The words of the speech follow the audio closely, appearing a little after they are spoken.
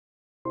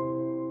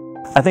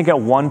I think at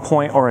one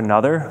point or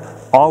another,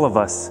 all of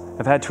us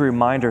have had to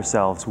remind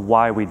ourselves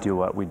why we do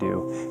what we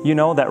do. You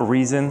know, that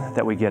reason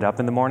that we get up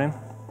in the morning?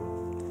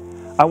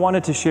 I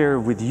wanted to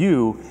share with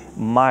you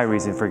my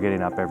reason for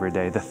getting up every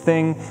day, the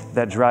thing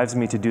that drives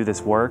me to do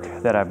this work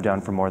that I've done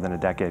for more than a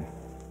decade.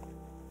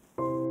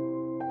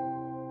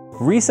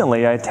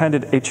 Recently, I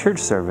attended a church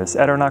service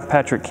at our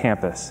Knockpatrick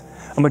campus.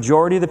 A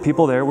majority of the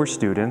people there were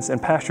students,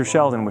 and Pastor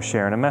Sheldon was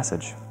sharing a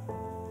message.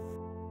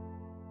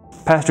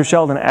 Pastor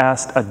Sheldon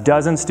asked a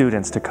dozen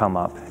students to come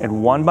up,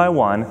 and one by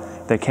one,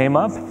 they came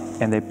up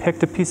and they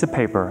picked a piece of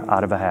paper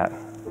out of a hat.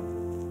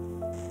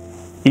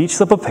 Each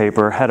slip of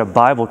paper had a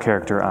Bible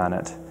character on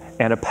it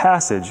and a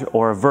passage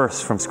or a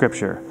verse from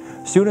Scripture.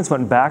 Students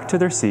went back to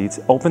their seats,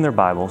 opened their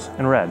Bibles,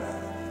 and read.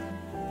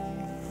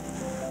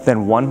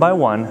 Then one by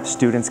one,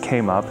 students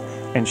came up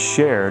and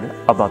shared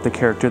about the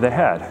character they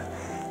had.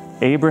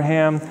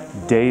 Abraham,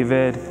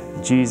 David,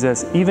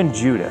 Jesus, even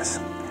Judas.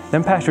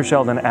 Then Pastor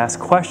Sheldon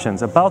asked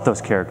questions about those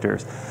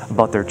characters,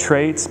 about their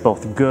traits,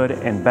 both good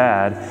and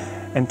bad,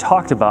 and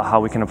talked about how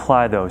we can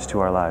apply those to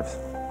our lives.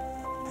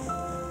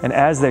 And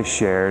as they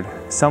shared,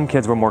 some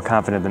kids were more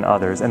confident than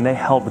others, and they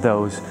helped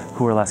those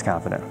who were less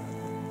confident.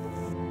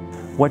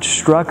 What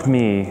struck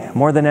me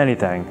more than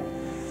anything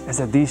is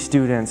that these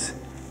students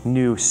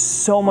knew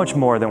so much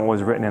more than what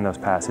was written in those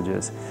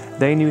passages.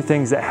 They knew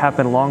things that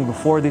happened long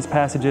before these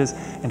passages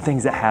and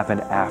things that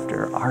happened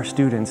after. Our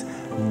students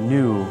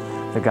knew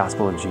the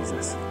gospel of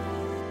Jesus.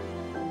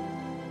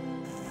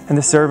 And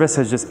this service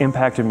has just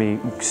impacted me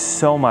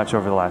so much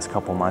over the last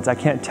couple months. I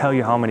can't tell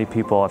you how many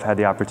people I've had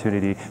the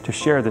opportunity to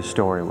share this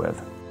story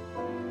with.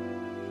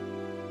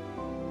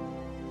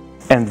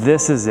 And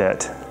this is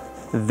it.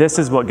 This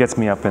is what gets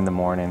me up in the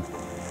morning.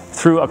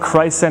 Through a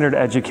Christ-centered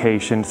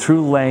education,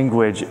 through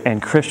language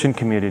and Christian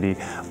community,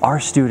 our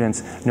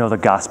students know the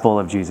gospel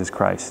of Jesus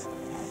Christ.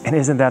 And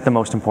isn't that the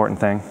most important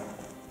thing?